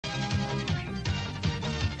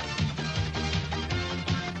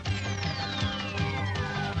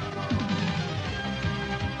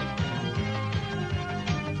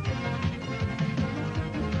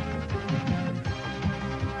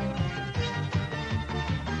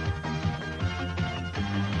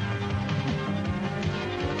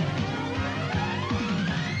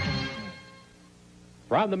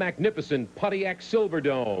From the magnificent Pontiac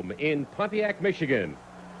Silverdome in Pontiac, Michigan,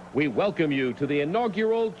 we welcome you to the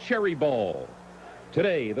inaugural Cherry Bowl.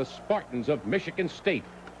 Today, the Spartans of Michigan State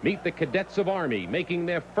meet the Cadets of Army, making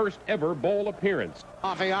their first ever bowl appearance.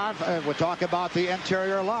 We'll talk about the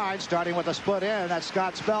interior line, starting with a split in. That's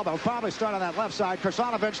Scott Spellman. We'll probably start on that left side.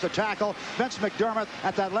 Krsanovich, the tackle. Vince McDermott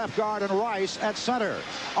at that left guard, and Rice at center.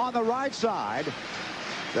 On the right side,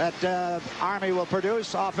 that Army will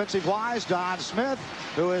produce offensive-wise, Don Smith,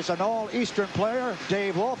 who is an all-Eastern player,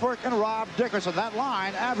 Dave Wolford, and Rob Dickerson. That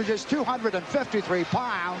line averages 253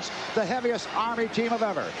 pounds, the heaviest Army team of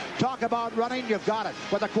ever. Talk about running, you've got it,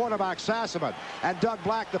 with the quarterback, Sassaman, and Doug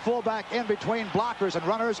Black, the fullback, in between blockers and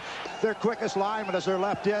runners. Their quickest lineman is their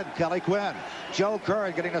left end, Kelly Quinn. Joe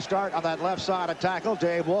Curran getting a start on that left side of tackle.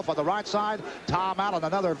 Dave Wolf on the right side. Tom Allen,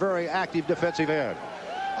 another very active defensive end.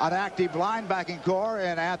 An active linebacking core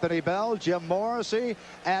in Anthony Bell, Jim Morrissey,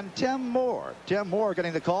 and Tim Moore. Tim Moore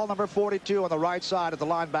getting the call, number 42 on the right side of the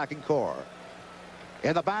linebacking core.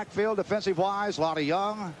 In the backfield, defensive-wise, Lonnie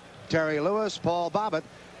Young, Terry Lewis, Paul Bobbitt,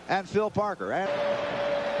 and Phil Parker. And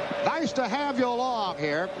nice to have you along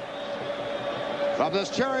here from this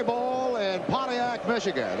Cherry Bowl in Pontiac,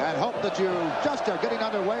 Michigan, and hope that you just are getting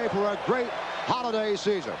underway for a great holiday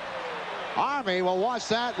season. Army will watch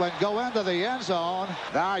that one go into the end zone.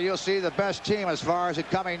 Now you'll see the best team as far as it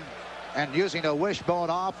coming and using a wishbone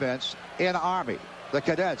offense in Army. The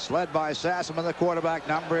Cadets, led by Sassaman, the quarterback,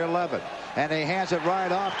 number 11. And he hands it right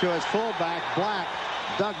off to his fullback, Black.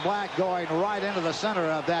 Doug Black going right into the center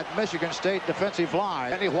of that Michigan State defensive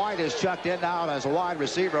line. Kenny White is chucked in now as a wide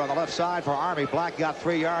receiver on the left side for Army. Black got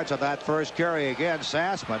 3 yards on that first carry again.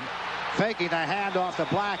 Sassaman faking the handoff to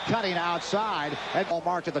Black, cutting outside, and all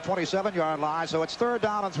marked at the 27-yard line. So it's 3rd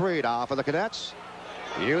down and 3 now for the Cadets,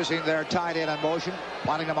 using their tight end in motion,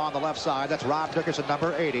 planting them on the left side. That's Rob Dickerson,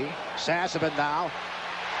 number 80. Sassaman now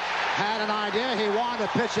had an idea. He wanted to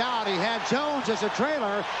pitch out. He had Jones as a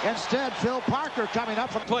trailer. Instead, Phil Parker coming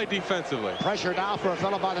up from play defensively. Pressure now for a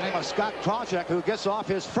fellow by the name of Scott Krawczyk, who gets off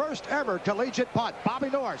his first ever collegiate punt. Bobby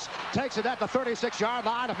Norris takes it at the 36-yard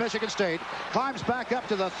line of Michigan State, climbs back up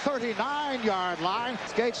to the 39-yard line,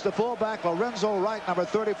 skates the fullback Lorenzo Wright, number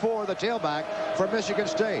 34, the tailback for Michigan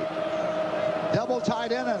State. Double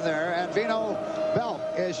tight end in there, and Vino Belk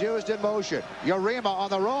is used in motion. Urema on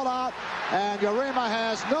the rollout, and Urema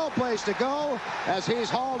has no place to go as he's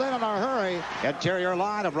hauled in a hurry. Interior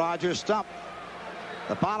line of Roger Stump,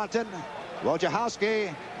 Napolitan,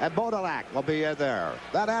 Wojciechowski, and Bodolak will be in there.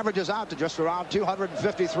 That averages out to just around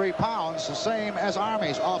 253 pounds, the same as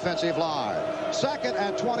Army's offensive line. 2nd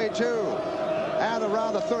and 22, and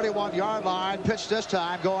around the 31-yard line. Pitch this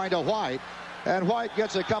time going to White. And White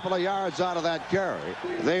gets a couple of yards out of that carry.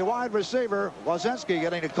 The wide receiver, Wazinski,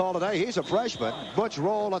 getting a call today. He's a freshman. Butch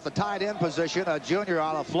Roll at the tight end position, a junior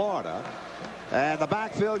out of Florida. And the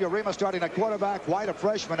backfield, Urema starting at quarterback. White, a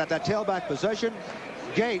freshman, at that tailback position.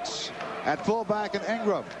 Gates at fullback, and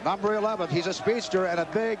Ingram, number 11. He's a speedster and a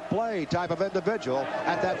big play type of individual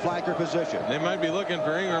at that flanker position. They might be looking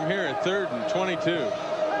for Ingram here at 3rd and 22.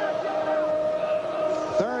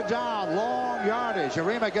 3rd down, long yardage.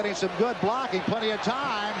 Urema getting some good blocking, plenty of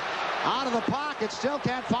time. Out of the pocket, still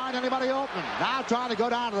can't find anybody open. Now trying to go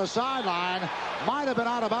down to the sideline. Might have been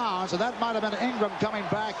out of bounds, and that might have been Ingram coming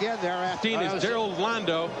back in there. 15 is Daryl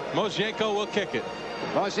Londo. Moshenko will kick it.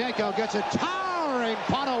 Moshenko gets a towering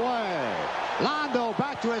punt away. Londo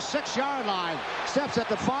back to his 6-yard line. Steps at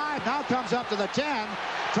the 5, now comes up to the 10.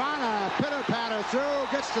 Trying to pitter-patter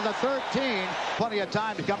through, gets to the 13. Plenty of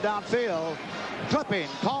time to come downfield. Clipping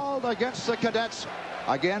called against the Cadets.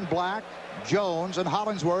 Again, Black, Jones, and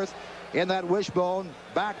Hollingsworth in that wishbone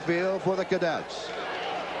backfield for the Cadets.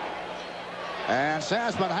 And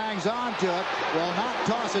Sassaman hangs on to it, will not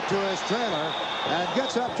toss it to his trailer, and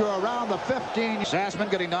gets up to around the 15. Sassaman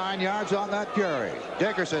getting 9 yards on that carry.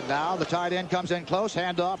 Dickerson now, the tight end, comes in close,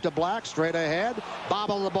 handoff to Black, straight ahead,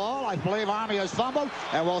 bobble the ball. I believe Army has fumbled,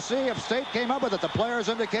 and we'll see if State came up with it. The players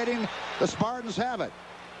indicating the Spartans have it.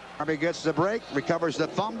 Army gets the break, recovers the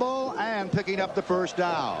fumble, and picking up the 1st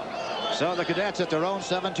down. So the Cadets at their own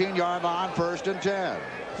 17-yard line, 1st and 10.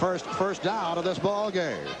 First down of this ball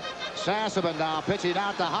game. Sassaman now pitching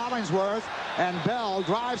out to Hollingsworth, and Bell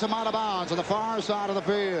drives him out of bounds on the far side of the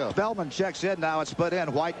field. Bellman checks in now. It's split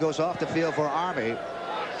in. White goes off the field for Army.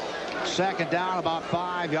 2nd down, about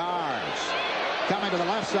 5 yards. Coming to the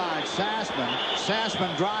left side, Sassaman.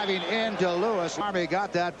 Sassaman driving into Lewis. Army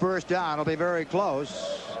got that 1st down. It'll be very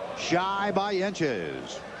close. Shy by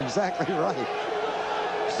inches. Exactly right.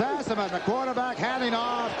 Sassaman, the quarterback, handing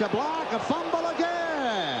off to Black. A fumble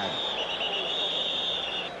again.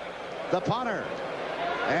 The punter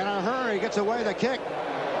In a hurry, gets away the kick.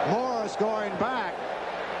 Morris going back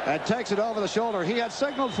and takes it over the shoulder. He had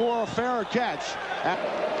signaled for a fair catch.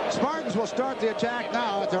 Spartans will start the attack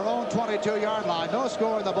now at their own 22-yard line. No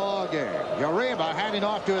score in the ball game. Urema handing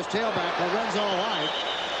off to his tailback, Lorenzo White.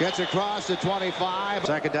 Gets across to 25.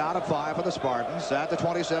 Second down and 5 for the Spartans at the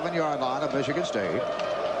 27-yard line of Michigan State.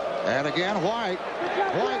 And again, White.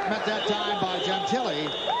 White met that time by Gentili.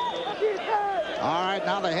 All right,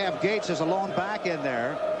 now they have Gates as a lone back in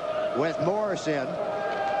there with Morris in.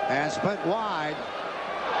 And split wide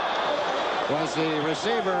was the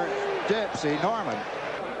receiver, Dipsy Norman.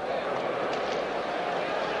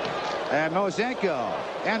 And Mosenko,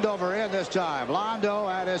 end over end this time.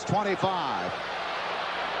 Londo at his 25.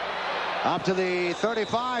 Up to the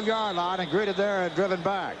 35-yard line and greeted there and driven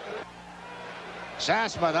back.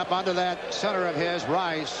 Sassman up under that center of his,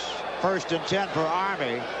 Rice. 1st and 10 for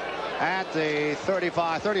Army at the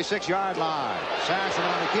 36-yard line. Sassman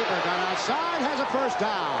on the keeper, got outside, has a first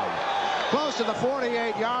down. Close to the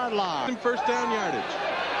 48-yard line. First down yardage.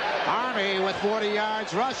 Army with 40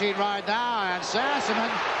 yards rushing right now, and Sassman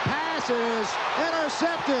passes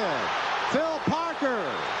intercepted. Phil Parker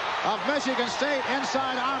of Michigan State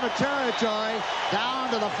inside Army territory down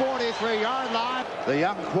to the 43-yard line. The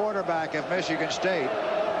young quarterback of Michigan State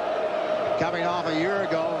coming off a year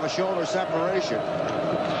ago of a shoulder separation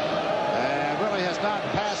and really has not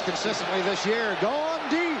passed consistently this year. Going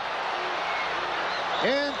deep.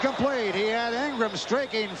 Incomplete. He had Ingram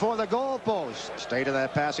streaking for the goalpost. State of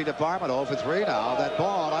that passing department, 0 for 3 now. That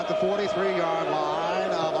ball at the 43-yard line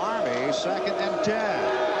of Army, 2nd and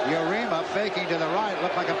 10. Urema faking to the right,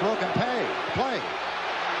 looked like a broken play.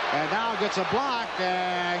 And now gets a block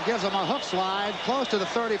and gives him a hook slide close to the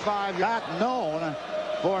 35. Not known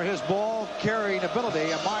for his ball carrying ability,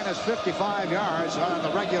 a minus 55 yards on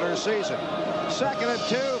the regular season. 2nd and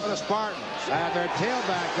 2 for the Spartans. And their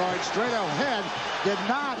tailback going straight ahead did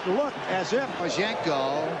not look as if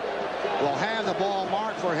Mosenko will have the ball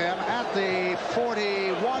marked for him at the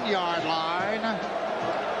 41-yard line.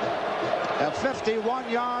 A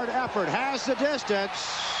 51-yard effort has the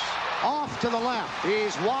distance off to the left.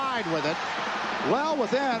 He's wide with it. Well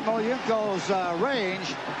within Moyenko's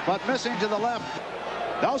range, but missing to the left.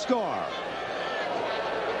 No score.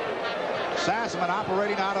 Sassman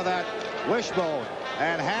operating out of that wishbone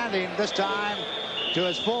and handing this time to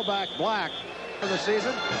his fullback Black. For the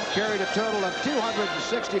season, carried a total of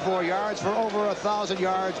 264 yards for over 1,000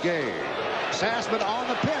 yards gained. Sassman on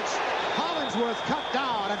the pitch. Hollingsworth cut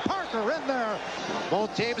down and Parker in there.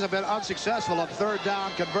 Both teams have been unsuccessful on 3rd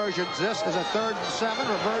down conversions. This is a 3rd and 7.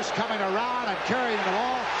 Reverse coming around and carrying the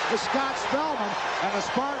ball is Scott Spellman, and the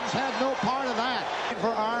Spartans had no part of that. For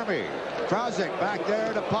Army, Krausick back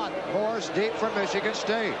there to punt. Morse deep for Michigan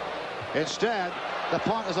State. Instead, the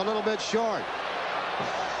punt is a little bit short.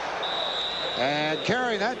 And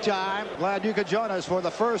carrying that time, glad you could join us for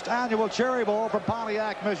the first annual Cherry Bowl from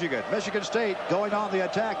Pontiac, Michigan. Michigan State going on the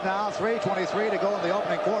attack now. 3:23 to go in the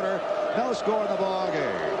opening quarter. No score in the ball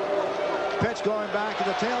game. Pitch going back to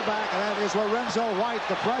the tailback, and that is Lorenzo White,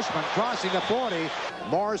 the freshman, crossing the 40.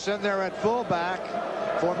 Morris in there at fullback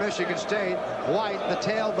for Michigan State. White, the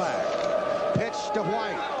tailback. Pitch to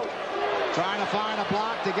White. Trying to find a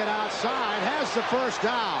block to get outside. Has the first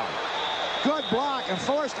down. Good block and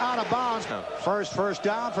forced out of bounds. First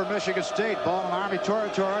down for Michigan State. Ball in Army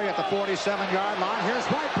territory at the 47-yard line. Here's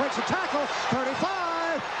White, breaks a tackle.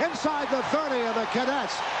 35 inside the 30 of the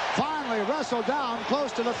Cadets. Finally wrestled down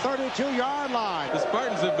close to the 32-yard line. The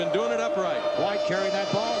Spartans have been doing it upright. White carrying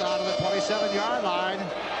that ball down to the 27-yard line.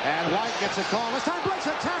 And White gets a call. This time breaks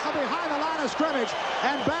a tackle behind the line of scrimmage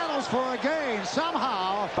and battles for a gain.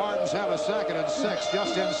 Somehow, Spartans have a 2nd and 6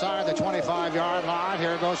 just inside the 25-yard line.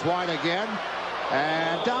 Here goes White again.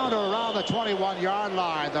 And down to around the 21-yard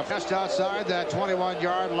line. The just outside that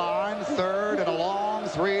 21-yard line. 3rd and a long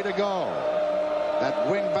 3 to go. That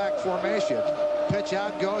wing-back formation. Pitch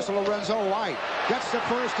out goes to Lorenzo White. Gets the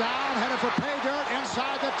first down, headed for pay dirt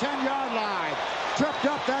inside the 10-yard line. Tripped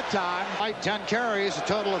up that time. White 10 carries, a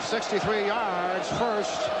total of 63 yards.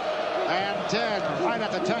 1st and 10. Right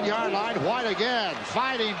at the 10-yard line. White again,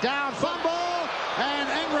 fighting down, fumble. And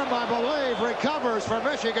Ingram, I believe, recovers for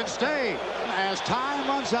Michigan State as time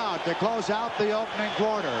runs out to close out the opening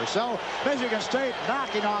quarter. So Michigan State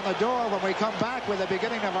knocking on the door when we come back with the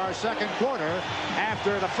beginning of our 2nd quarter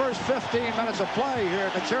after the first 15 minutes of play here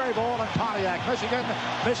at the Cherry Bowl in Pontiac, Michigan.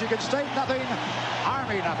 Michigan State nothing,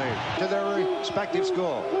 Army nothing to their respective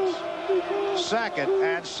schools. 2nd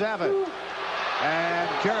and 7. And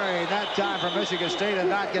carrying that time for Michigan State and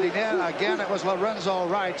not getting in. Again, it was Lorenzo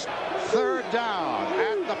Wright's 3rd down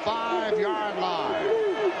at the 5-yard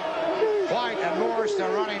line. White and Morse, the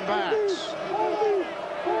running backs.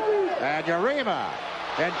 And Urema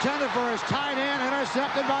intended for his tight end,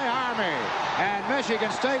 intercepted by Army. And Michigan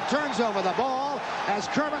State turns over the ball as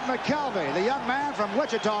Kermit McKelvey, the young man from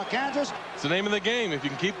Wichita, Kansas. It's the name of the game. If you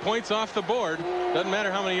can keep points off the board, doesn't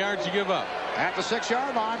matter how many yards you give up. At the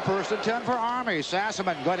 6-yard line, 1st and 10 for Army.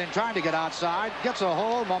 Sassaman going in, trying to get outside, gets a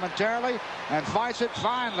hold momentarily, and fights it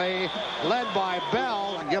finally, led by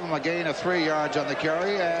Bell, and give him a gain of 3 yards on the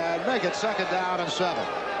carry, and make it 2nd down and 7.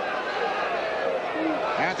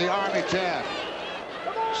 At the Army 10.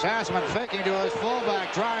 Sassaman faking to his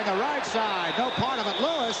fullback, trying the right side. No part of it.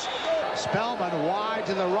 Lewis. Spellman wide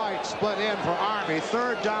to the right, split in for Army.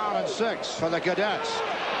 3rd down and 6 for the Cadets.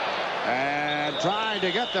 And trying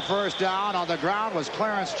to get the 1st down on the ground was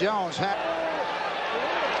Clarence Jones.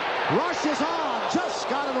 Rushes on, just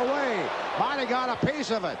got it away. Might have got a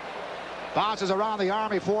piece of it. Bounces around the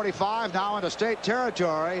Army 45, now into state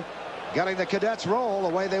territory. Getting the Cadets roll the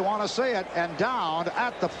way they want to see it, and down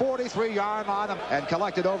at the 43-yard line, and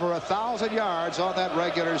collected over 1,000 yards on that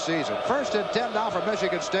regular season. 1st and 10 now for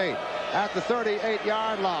Michigan State at the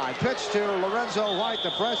 38-yard line. Pitch to Lorenzo White,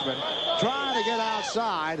 the freshman, trying to get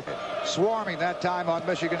outside, swarming that time on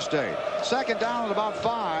Michigan State. 2nd down at about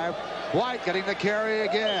 5. White getting the carry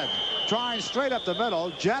again. Trying straight up the middle.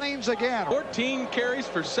 Jennings again. 14 carries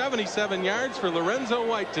for 77 yards for Lorenzo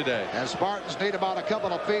White today. And Spartans need about a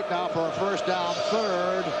couple of feet now for a 1st down,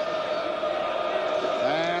 3rd.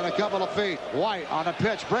 And a couple of feet. White on a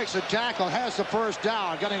pitch, breaks the tackle, has the 1st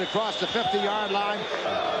down, getting across the 50-yard line.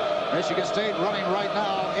 Michigan State running right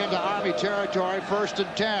now into Army territory, 1st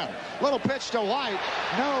and 10. Little pitch to White,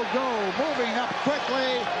 no go, moving up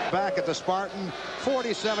quickly. Back at the Spartan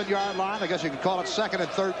 47-yard line. I guess you could call it 2nd and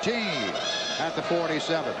 13 at the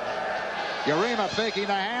 47. Urema faking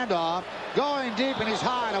the handoff, going deep, and he's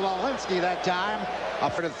high to Walensky that time.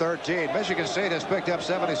 Up to 13. Michigan State has picked up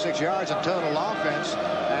 76 yards in total offense,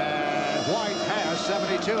 and White has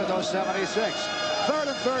 72 of those 76. 3rd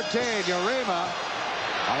and 13, Urema.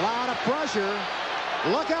 A lot of pressure.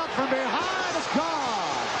 Look out from behind. It's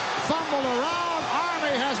gone. Fumbled around.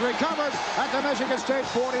 Army has recovered at the Michigan State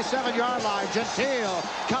 47-yard line. Gentile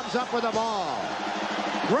comes up with the ball.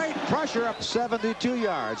 Great pressure up 72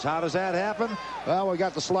 yards. How does that happen? Well, we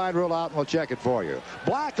got the slide rule out, and we'll check it for you.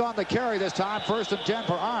 Black on the carry this time. 1st and 10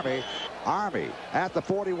 for Army. Army at the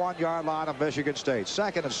 41-yard line of Michigan State.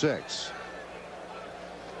 2nd and 6.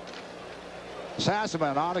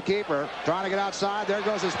 Sassaman on the keeper, trying to get outside. There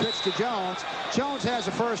goes his pitch to Jones. Jones has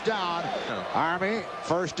the 1st down. Army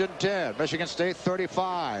 1st and 10. Michigan State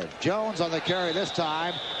 35. Jones on the carry this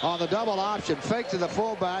time on the double option. Fake to the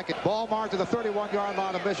fullback. Ball marked to the 31-yard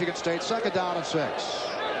line of Michigan State. 2nd down and 6.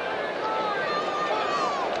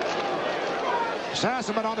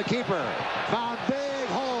 Sassaman on the keeper. Found big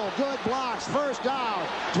hole. Good blocks. 1st down.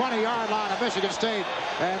 20-yard line of Michigan State.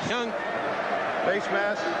 And Young. Face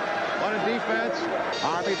mask. On a defense.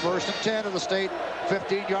 Army 1st and 10 of the state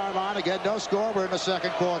 15-yard line. Again, no score. We're in the 2nd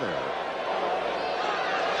quarter.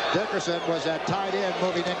 Dickerson was at tight end,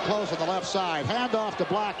 moving in close on the left side. Handoff to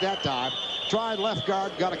Black that time. Tried left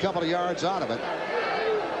guard, got a couple of yards out of it.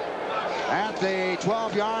 At the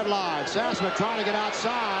 12-yard line, Sassaman trying to get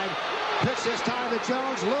outside. Pitch this time to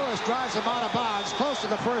Jones. Lewis drives him out of bounds, close to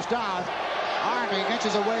the 1st down. Army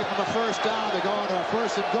inches away from the 1st down to go into a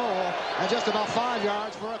 1st and goal, and just about 5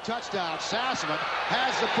 yards for a touchdown. Sassaman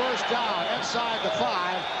has the 1st down inside the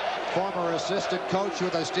 5. Former assistant coach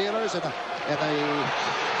with the Steelers in the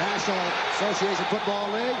National Association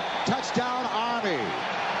Football League. Touchdown Army.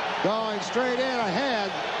 Going straight in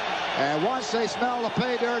ahead. And once they smell the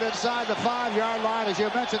pay dirt inside the 5-yard line, as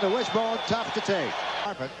you mentioned, the wishbone tough to take.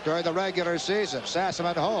 During the regular season,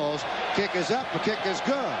 Sassaman holds. Kick is up, the kick is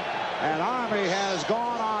good. And Army has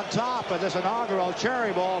gone on top of this inaugural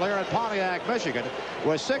Cherry Bowl here in Pontiac, Michigan,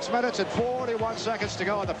 with 6 minutes and 41 seconds to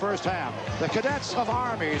go in the 1st half. The Cadets of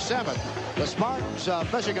Army 7. The Spartans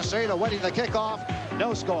of Michigan State awaiting the kickoff.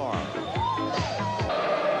 No score.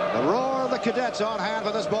 The roar of the Cadets on hand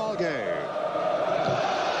for this ball game.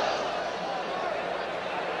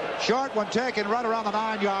 Short one taken right around the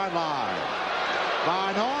 9-yard line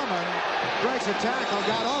by Norman. Breaks a tackle,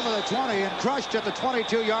 got over the 20 and crushed at the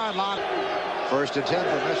 22-yard line. 1st and 10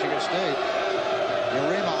 for Michigan State.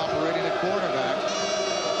 Urema operating at quarterback.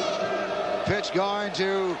 Pitch going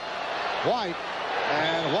to White,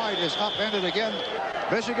 and White is upended again.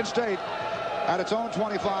 Michigan State at its own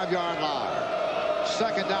 25-yard line.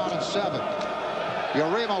 2nd down and 7.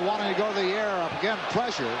 Urema wanting to go to the air, up again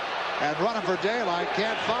pressure, and running for daylight.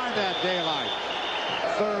 Can't find that daylight.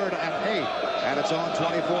 3rd and 8 at its own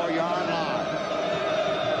 24-yard line.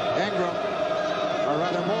 Ingram or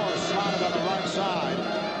rather more, slotted on the right side.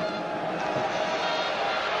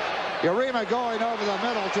 Urema going over the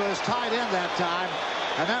middle to his tight end that time,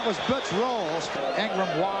 and that was Butch Rolls.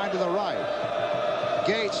 Ingram wide to the right.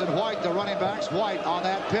 Gates and White, the running backs. White on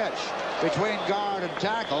that pitch between guard and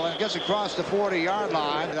tackle, and gets across the 40-yard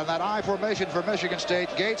line. And that I formation for Michigan State.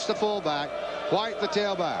 Gates the fullback, White the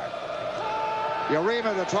tailback.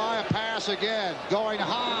 Urema to try a pass again, going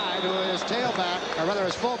high to his tailback, or rather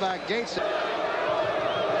his fullback, Gates.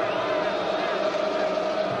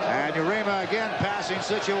 And Urema again, passing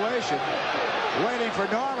situation, waiting for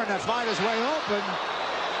Norman to find his way open.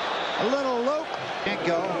 A little loop.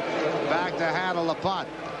 Inco back to handle the punt.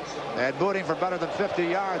 And booting for better than 50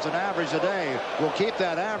 yards an average a day. Will keep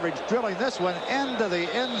that average, drilling this one into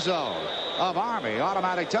the end zone of Army.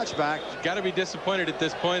 Automatic touchback. Got to be disappointed at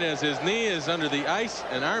this point as his knee is under the ice,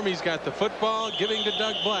 and Army's got the football, giving to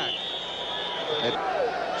Doug Black. And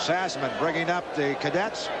Sassman bringing up the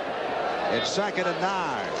Cadets in 2nd and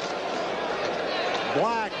 9.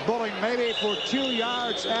 Black bullying maybe for 2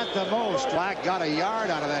 yards at the most. Black got a yard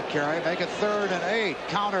out of that carry. Make it 3rd and 8.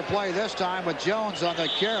 Counter play this time with Jones on the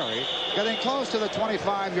carry. Getting close to the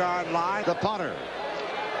 25-yard line. The punter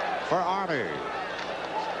for Army.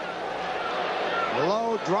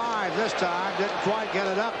 Low drive this time. Didn't quite get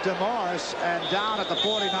it up to Morris. And down at the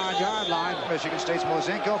 49-yard line. Michigan State's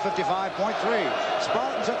Mozinko, 55.3.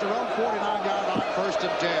 Spartans at their own 49-yard line. 1st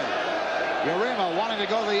and 10. Urema wanting to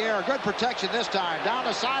go to the air. Good protection this time. Down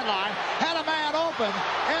the sideline. Had a man open.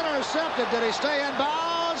 Intercepted. Did he stay in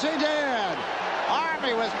bounds? He did.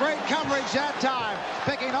 Army with great coverage that time.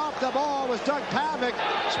 Picking off the ball was Doug Pavick.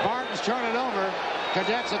 Spartans turn it over.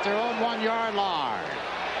 Cadets at their own 1-yard line.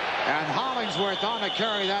 And Hollingsworth on the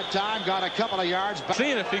carry that time. Got a couple of yards back.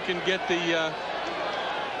 Seeing if he can get the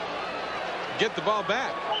ball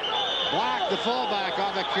back. Black, the fullback,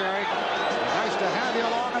 on the carry. Nice to have you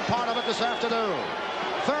along in part of it this afternoon.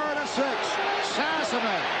 3rd and 6.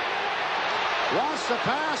 Sassaman wants to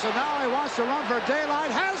pass, and now he wants to run for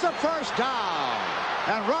daylight. Has the first down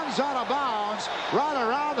and runs out of bounds right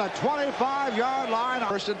around the 25-yard line.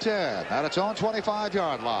 1st and 10 at its own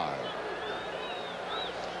 25-yard line.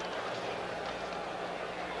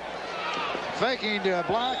 Faking to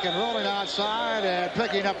Black and rolling outside and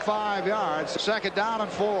picking up 5 yards. 2nd down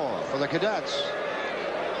and 4 for the Cadets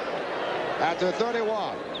at their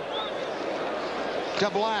 31. To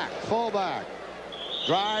Black, fullback,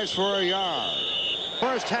 drives for a yard.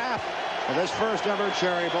 First half of this first ever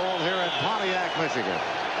Cherry Bowl here in Pontiac, Michigan.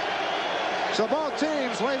 So both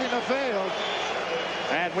teams leaving the field,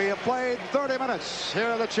 and we have played 30 minutes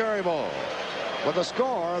here in the Cherry Bowl. With the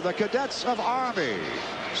score, the Cadets of Army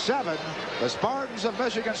 7, the Spartans of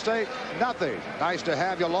Michigan State nothing. Nice to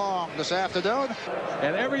have you along this afternoon.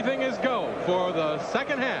 And everything is go for the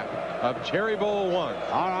second half of Cherry Bowl 1.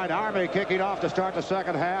 All right, Army kicking off to start the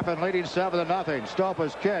second half and leading 7-0.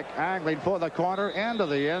 Stopa's kick angling for the corner into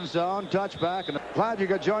the end zone. Touchback. And glad you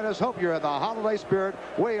could join us. Hope you're in the holiday spirit.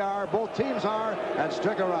 We are. Both teams are. And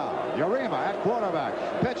stick around. Urema at quarterback.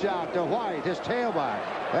 Pitch out to White, his tailback.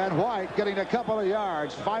 And White getting a couple of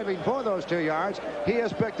yards, fighting for those 2 yards. He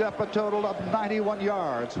has picked up a total of 91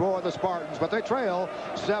 yards for the Spartans, but they trail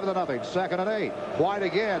 7-0. 2nd and 8. White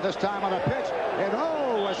again, this time on a pitch. And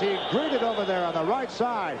oh, as he greeted over there on the right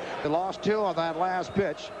side. They lost 2 on that last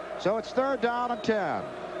pitch. So it's 3rd down and 10.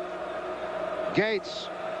 Gates,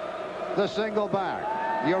 the single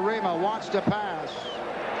back. Urema wants to pass.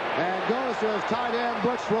 And goes to his tight end,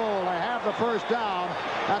 Butch Roll. They have the first down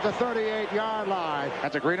at the 38-yard line.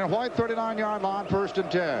 At the green and white 39-yard line, 1st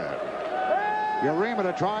and 10. Urema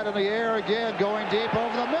to try it in the air again, going deep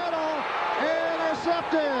over the middle.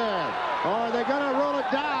 Intercepted. Or are they going to roll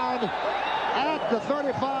it down at the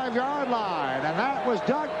 35-yard line? And that was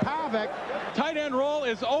Doug Pavick. Tight end roll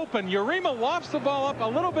is open. Urema lofts the ball up a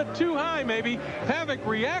little bit too high, maybe. Pavick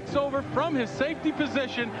reacts over from his safety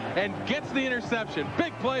position and gets the interception.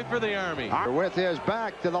 Big play for the Army. With his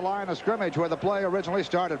back to the line of scrimmage where the play originally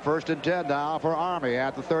started. 1st and 10 now for Army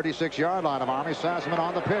at the 36-yard line of Army. Sassman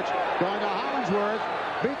on the pitch. Going to Hollingsworth.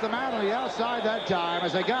 Beat the man on the outside that time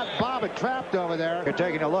as they got Bobbitt trapped over there. You're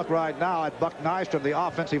taking a look right now at Buck Nystrom, the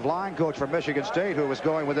offensive line coach for Michigan State, who was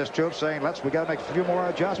going with his troops, saying, we got to make a few more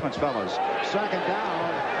adjustments, fellas. 2nd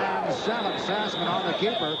down and 7. Sassman on the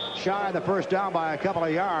keeper, shy of the first down by a couple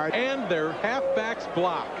of yards. And their halfbacks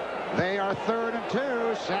block. They are 3rd and 2.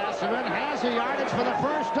 Sassman has the yardage for the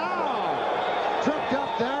first down. Tripped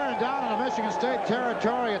up there and down in the Michigan State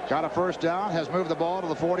territory. Got a first down, has moved the ball to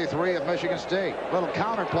the 43 of Michigan State. Little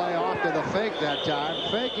counter play off to the fake that time.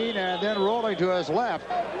 Faking and then rolling to his left.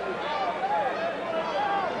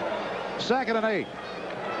 2nd and 8.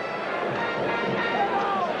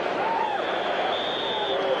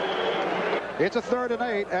 It's a 3rd and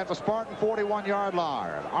 8 at the Spartan 41-yard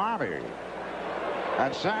line. Army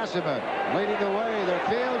and Sassaman leading the way. Their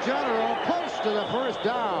field general close to the first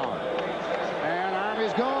down. And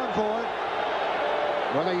Army's going for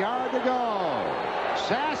it with a yard to go.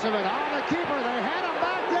 Sassaman on the keeper. They had him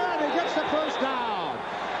back there, and he gets the first down.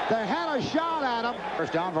 They had a shot at him.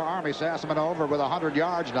 First down for Army. Sassaman over with 100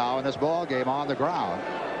 yards now in this ball game on the ground.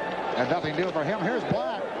 And nothing new for him. Here's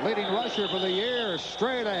Black, leading rusher for the year,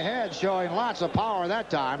 straight ahead, showing lots of power that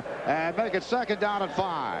time. And make it 2nd down and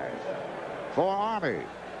 5 for Army.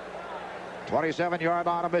 27-yard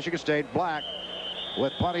line of Michigan State. Black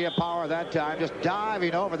with plenty of power that time, just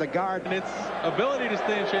diving over the guard. And its ability to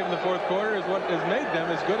stay in shape in the 4th quarter is what has made them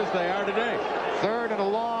as good as they are today. 3rd and a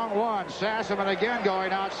long one. Sassaman again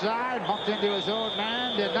going outside, bumped into his own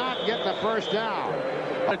man, did not get the first down.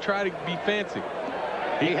 To try to be fancy.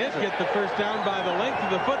 He did get the first down by the length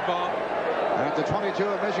of the football. At the 22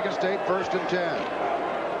 of Michigan State, 1st and 10.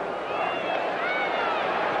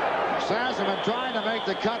 Sassaman trying to make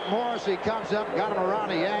the cut. Morrissey comes up, got him around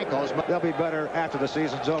the ankles. But they'll be better after the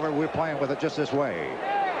season's over. We're playing with it just this way.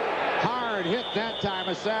 Hard hit that time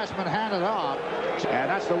as Sassaman handed off. And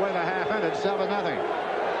that's the way the half ended, 7-0.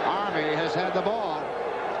 Army has had the ball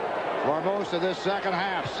for most of this 2nd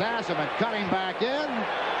half. Sassaman cutting back in.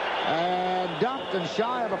 And dumped and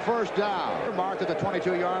shy of a first down. Marked at the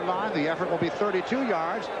 22-yard line. The effort will be 32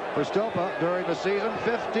 yards for Stopa during the season,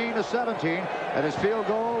 15-17. And his field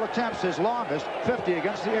goal attempts, his longest, 50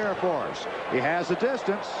 against the Air Force. He has the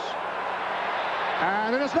distance.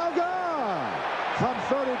 And it is no good. From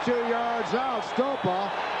 32 yards out, Stopa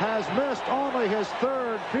has missed only his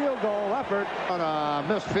 3rd field goal effort. On a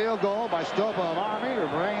missed field goal by Stopa of Army. It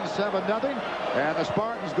remains 7-0. And the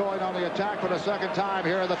Spartans going on the attack for the 2nd time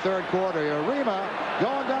here in the 3rd quarter. Urema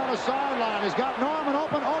going down the sideline. He's got Norman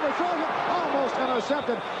open, overthrows it, almost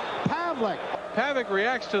intercepted. Pavlik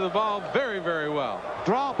reacts to the ball very, very well.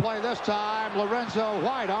 Draw play this time. Lorenzo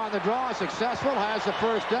White on the draw, successful, has the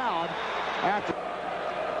first down after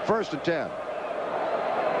 1st and 10.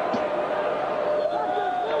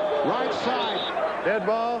 Right side. Dead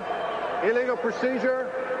ball. Illegal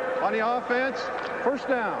procedure on the offense. First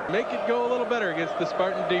down. Make it go a little better against the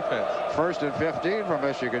Spartan defense. 1st and 15 from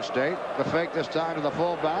Michigan State. The fake this time to the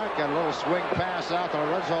fullback, and a little swing pass out to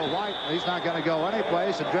Lorenzo White. He's not going to go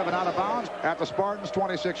anyplace, and driven out of bounds at the Spartans'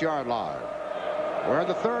 26-yard line. We're in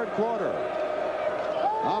the 3rd quarter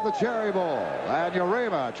of the Cherry Bowl. And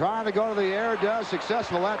Urema trying to go to the air, does,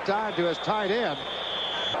 successful that time to his tight end.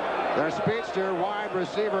 Their speedster wide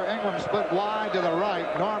receiver Ingram split wide to the right,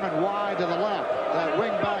 Norman wide to the left. That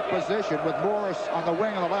wing back position with Morris on the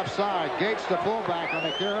wing on the left side. Gates the fullback on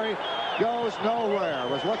the carry, goes nowhere.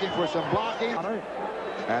 Was looking for some blocking.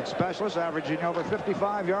 And specialists averaging over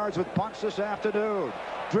 55 yards with punts this afternoon.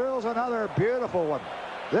 Drills another beautiful one.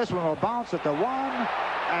 This one will bounce at the 1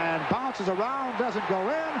 and bounces around, doesn't go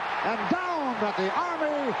in, and down at the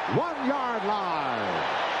Army 1-yard line.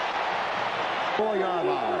 4-yard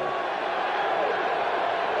line.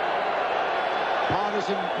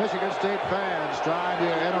 Partisan Michigan State fans trying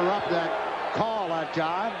to interrupt that call that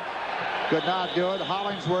time. Could not do it.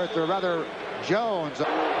 Hollingsworth, or rather Jones,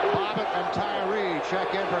 Bobbitt and Tyree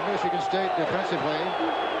check in for Michigan State defensively.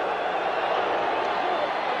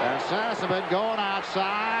 And Sassaman going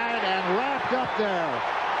outside and wrapped up there.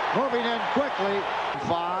 Moving in quickly.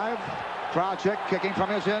 5. Krawczyk kicking from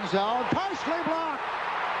his end zone. Partially blocked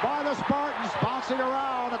by the Spartans, bouncing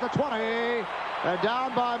around at the 20 and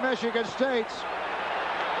down by Michigan State.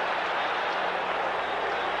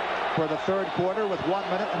 For the 3rd quarter with 1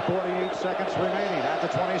 minute and 48 seconds remaining at the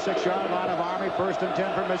 26-yard line of Army. 1st and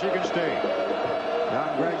 10 for Michigan State.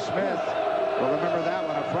 Young Greg Smith will remember that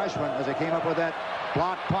one, a freshman, as he came up with that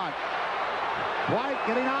block punt. White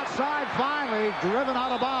getting outside, finally driven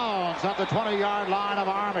out of bounds at the 20-yard line of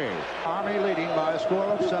Army. Army leading by a score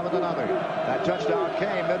of 7-0. That touchdown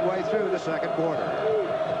came midway through the 2nd quarter.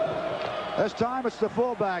 This time it's the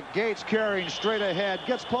fullback, Gates, carrying straight ahead,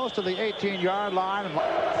 gets close to the 18-yard line.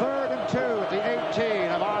 3rd and 2 at the 18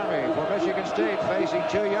 of Army for Michigan State, facing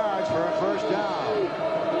 2 yards for a first down.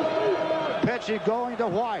 Pitching going to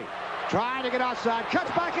White, trying to get outside, cuts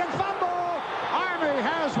back in, fumble. Army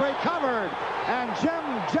has recovered, and Jim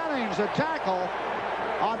Jennings, a tackle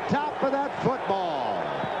on top of that football.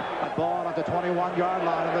 That ball at the 21-yard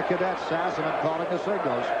line of the Cadets. Sassaman calling the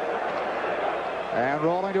signals. And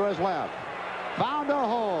rolling to his left. Found a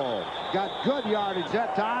hole. Got good yardage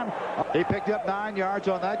that time. He picked up 9 yards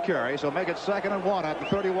on that carry, so make it 2nd and 1 at the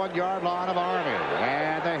 31-yard line of Army.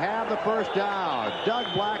 And they have the first down. Doug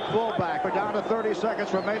Black, fullback. We're down to 30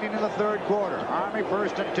 seconds remaining in the 3rd quarter. Army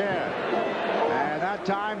 1st and 10. And that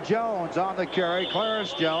time Jones on the carry.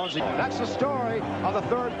 Clarence Jones. That's the story of the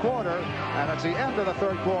 3rd quarter. And it's the end of the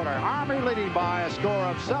 3rd quarter. Army leading by a score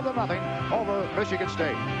of 7-0 over Michigan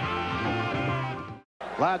State.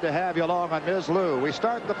 Glad to have you along on Ms. Lou. We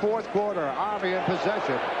start the 4th quarter. Army in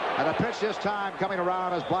possession. And a pitch this time coming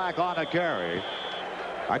around as Black on the carry.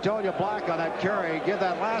 I told you Black on that carry. Give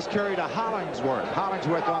that last carry to Hollingsworth.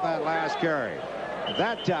 Hollingsworth on that last carry.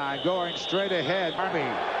 That time going straight ahead. Army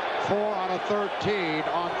 4 out of 13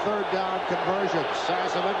 on 3rd down conversion.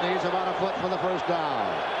 Sassaman needs about a foot for the first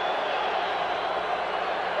down.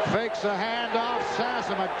 Fakes a handoff.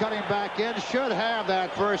 Sassaman cutting back in. Should have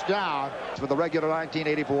that first down. For the regular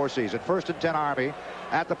 1984 season. 1st and 10 Army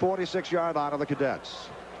at the 46-yard line of the Cadets.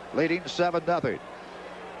 Leading 7-0.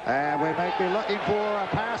 And we may be looking for a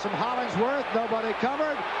pass from Hollingsworth. Nobody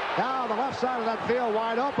covered. Now the left side of that field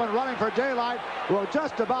wide open. Running for daylight. Will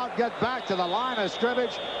just about get back to the line of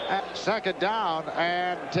scrimmage. At 2nd down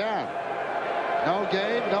and 10. No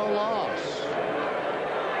gain, no loss.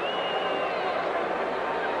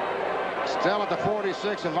 Still at the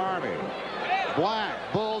 46 of Army. Black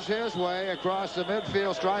bulls his way across the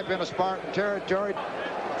midfield stripe into Spartan territory.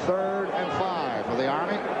 3rd and 5 for the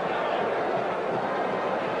Army.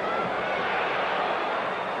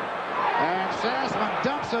 And Sassman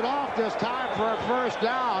dumps it off this time for a first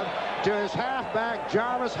down to his halfback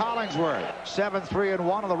Jarvis Hollingsworth.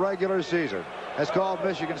 7-3-1 in the regular season. Has called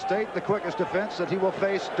Michigan State the quickest defense that he will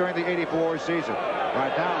face during the 84 season.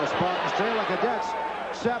 Right now the Spartans trail the Cadets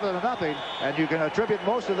 7-0, and you can attribute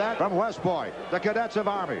most of that from West Point. The Cadets of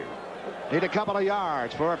Army need a couple of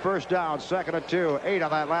yards for a first down. 2nd and 2. 8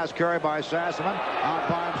 on that last carry by Sassaman. Out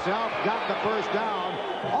by himself. Got the first down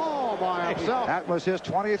all by himself. That was his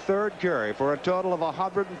 23rd carry for a total of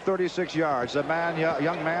 136 yards. The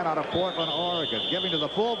young man out of Portland, Oregon. Giving to the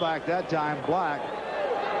fullback that time, Black.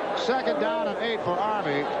 2nd down and 8 for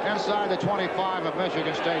Army inside the 25 of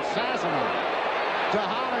Michigan State. Sassaman to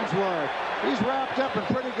Hollingsworth. He's wrapped up in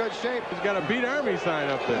pretty good shape. He's got a beat Army sign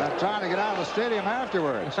up there. I'm trying to get out of the stadium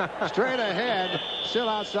afterwards. Straight ahead, still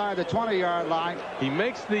outside the 20-yard line. He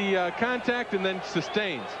makes the contact and then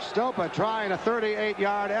sustains. Stopa trying a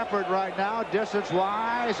 38-yard effort right now,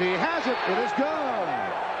 distance-wise. He has it. It is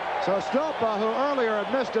good. So Stopa, who earlier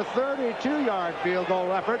had missed a 32-yard field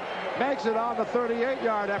goal effort, makes it on the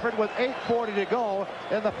 38-yard effort with 8:40 to go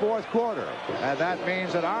in the 4th quarter. And that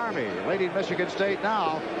means that Army leading Michigan State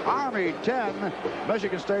now. Army 10,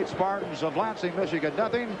 Michigan State Spartans of Lansing, Michigan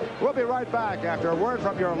nothing. We'll be right back after a word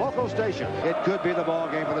from your local station. It could be the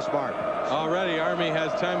ball game for the Spartans. Already Army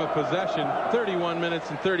has time of possession 31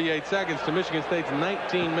 minutes and 38 seconds to Michigan State's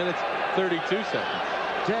 19 minutes 32 seconds.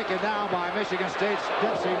 Taken down by Michigan State's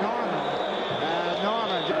Dempsey Norman. And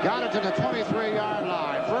Norman got it to the 23-yard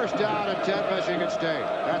line. First down and 10 Michigan State.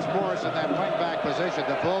 That's Morris in that wingback position,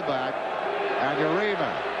 the fullback. And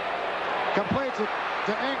Urema completes it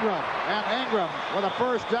to Ingram. And Ingram with a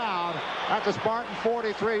first down at the Spartan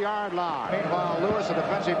 43-yard line. Meanwhile, Lewis, a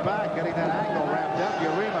defensive back, getting that angle wrapped up.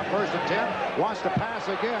 Urema 1st and 10. Wants to pass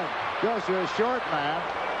again. Goes to his short man.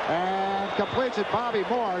 And completes it. Bobby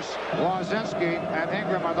Morse, Wazinski, and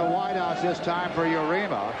Ingram are the wideouts this time for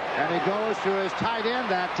Urema. And he goes to his tight end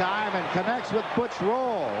that time and connects with Butch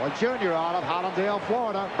Roll, a junior out of Hollandale,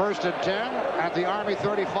 Florida. 1st and 10 at the Army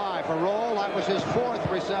 35 for Roll. That was his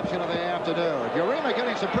 4th reception of the afternoon. Urema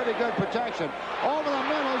getting some pretty good protection. Over the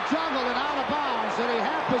middle, juggled and out of bounds. Did he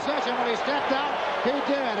have possession when he stepped out? He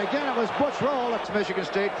did. Again, it was Butch Roll. It's Michigan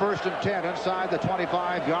State 1st and 10 inside the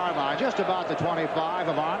 25-yard line. Just about the 25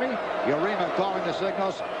 of Army. Urema calling the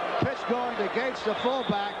signals. Pitch going to Gates, the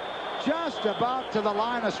fullback. Just about to the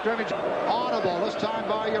line of scrimmage. Audible this time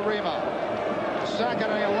by Urema. 2nd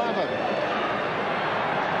and 11.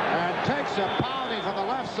 And takes a pounding from the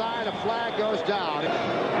left side. A flag goes down.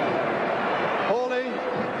 Holding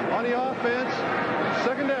on the offense.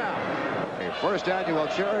 2nd down. First annual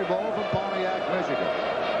Cherry Bowl from Pontiac, Michigan.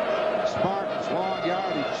 Spartans long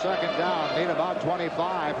yardage, 2nd down, need about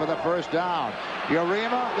 25 for the first down.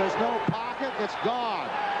 Urema, there's no pocket, it's gone.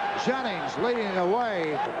 Jennings leading the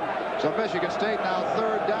way. So Michigan State now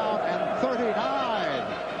 3rd down and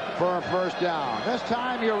 39 for a first down. This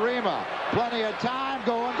time Urema, plenty of time,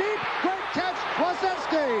 going deep. Great catch,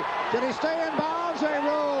 Wazinski. Did he stay in bounds? They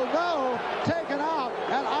ruled no. Taken out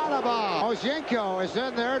and out of bounds. Ozienko is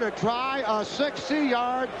in there to try a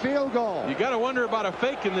 60-yard field goal. You got to wonder about a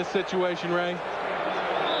fake in this situation, Ray.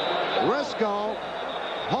 Risco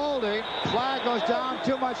holding. Flag goes down.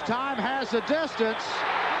 Too much time. Has the distance.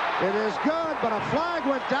 It is good, but a flag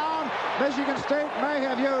went down. Michigan State may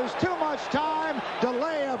have used too much time.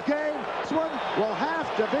 Delay of game. This one will have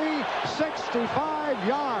to be 65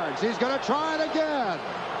 yards. He's going to try it again.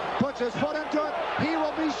 Puts his foot into it. He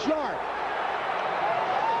will be short.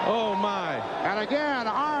 Oh, my. And again,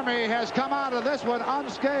 Army has come out of this one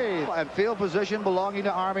unscathed. And field position belonging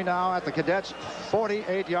to Army now at the Cadets'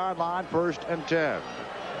 48-yard line, 1st and 10.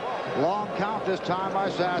 Long count this time by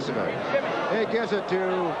Sassaman. He gives it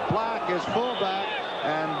to Black, his fullback,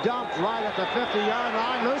 and dumped right at the 50-yard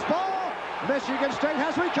line. Loose ball. Michigan State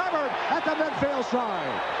has recovered at the midfield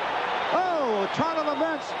side. Oh, turn of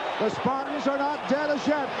events. The Spartans are not dead as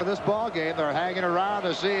yet. For this ball game, they're hanging around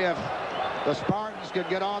to see if the Spartans could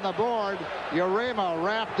get on the board. Urema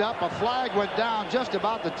wrapped up. A flag went down just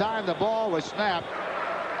about the time the ball was snapped.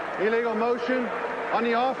 Illegal motion on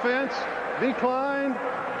the offense. Declined.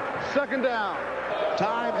 2nd down.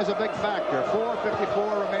 Time is a big factor.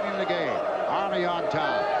 4:54 remaining in the game. Army on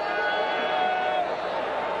top.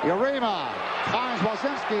 Urema finds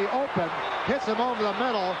Wazinski open, hits him over the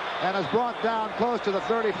middle, and is brought down close to the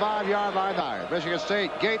 35-yard line. Michigan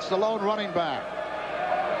State, Gates, the lone running back.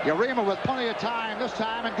 Urema with plenty of time this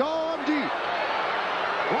time and going deep.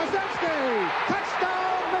 Wazinski,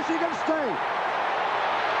 touchdown, Michigan State.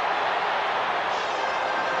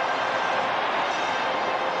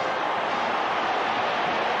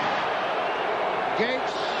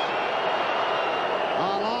 Gates,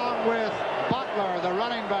 along with Butler, the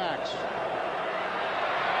running backs.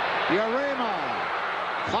 Urema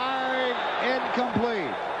firing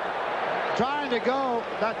incomplete. Trying to go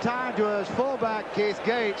that time to his fullback, Keith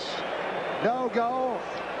Gates. No go,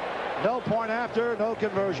 no point after, no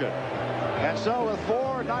conversion. And so with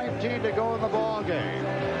 4:19 to go in the ball game,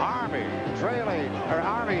 Army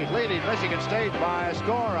leading Michigan State by a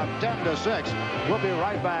score of 10-6. We'll be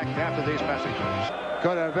right back after these messages.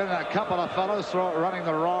 Could have been a couple of fellows running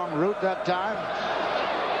the wrong route that time.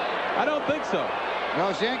 I don't think so.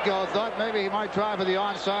 Nosenko thought maybe he might try for the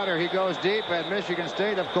onside, or he goes deep, and Michigan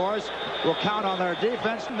State, of course, will count on their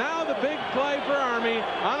defense. Now the big play for Army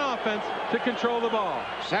on offense to control the ball.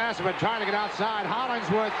 Sassaman trying to get outside.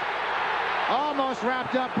 Hollingsworth almost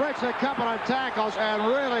wrapped up, breaks a couple of tackles, and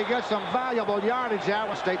really gets some valuable yardage out.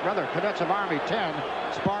 Cadets of Army 10,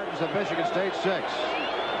 Spartans of Michigan State 6.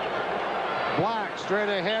 Black straight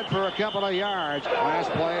ahead for a couple of yards.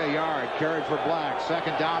 Last play, a yard carried for Black.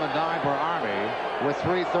 2nd down and 9 for Army with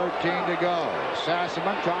 3:13 to go.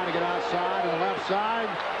 Sassaman trying to get outside on the left side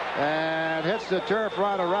and hits the turf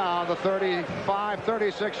right around the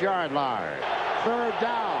 36-yard line. 3rd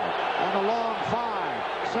down and a long 5.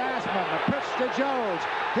 Sassman, the pitch to Jones.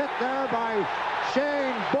 Hit there by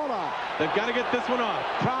Shane Bulla. They've got to get this one off.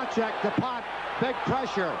 Project the punt. Big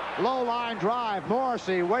pressure. Low line drive.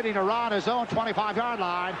 Morrissey waiting around his own 25-yard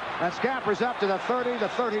line and scampers up to the 30, the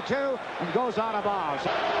 32, and goes out of bounds.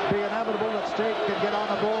 It'll be inevitable that State can get on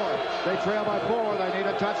the board. They trail by 4. They need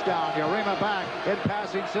a touchdown. Urema back in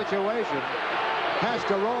passing situation. Has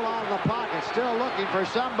to roll out of the pocket. Still looking for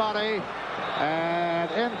somebody. And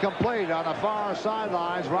incomplete on the far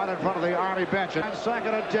sidelines right in front of the Army bench. And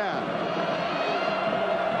 2nd and 10.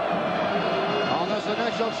 On this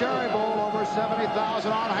initial Cherry Bowl, over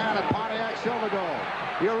 70,000 on hand at Pontiac Silverdome.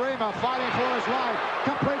 Urema fighting for his life.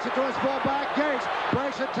 Completes it to his fullback. Gates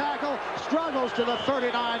breaks a tackle. Struggles to the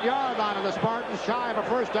 39-yard line of the Spartans. Shy of a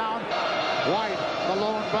 1st down. White, the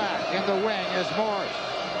lone back. In the wing is Morris.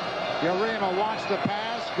 Urema wants to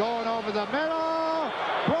pass. Going over the middle.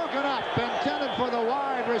 Broken up. Intended for the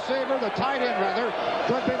wide receiver. The tight end, rather.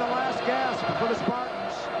 Could be the last gasp for the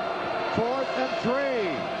Spartans. 4th and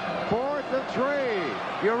 3. 4th and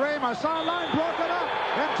 3. Urema sideline broken up.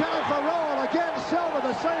 Intended for roll. Again, Silva,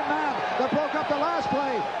 the same man that broke up the last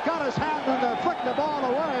play. Got his hand in there, flicked the ball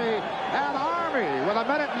away. And Army with 1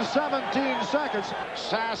 minute and 17 seconds.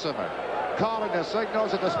 Sassaman calling the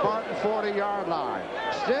signals at the Spartan 40-yard line.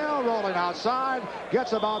 Still rolling outside.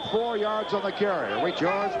 Gets about 4 yards on the carrier. With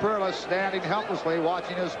George Perlis standing helplessly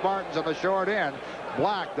watching his Spartans on the short end.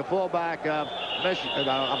 Black, the fullback of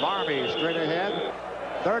Army, straight ahead.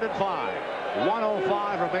 3rd and 5.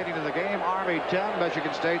 1:05 remaining in the game. Army 10,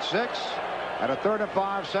 Michigan State 6. And a 3rd and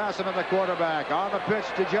 5, Sassaman, the quarterback. On the pitch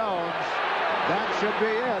to Jones. That should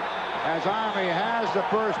be it, as Army has the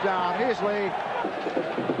 1st down easily.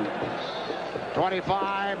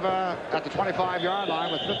 25 at the 25-yard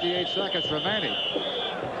line with 58 seconds remaining.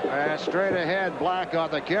 And straight ahead, Black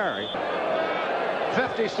on the carry.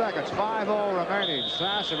 50 seconds, 5-0 remaining.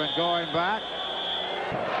 Sassaman going back.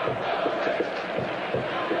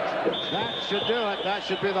 That should do it. That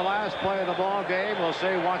should be the last play of the ball game. We'll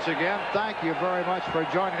say once again, thank you very much for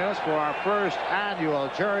joining us for our first annual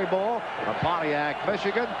Cherry Bowl from Pontiac,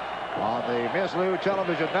 Michigan on the Ms. Lou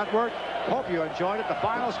Television Network. Hope you enjoyed it. The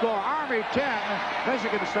final score, Army 10,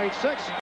 Michigan State 6.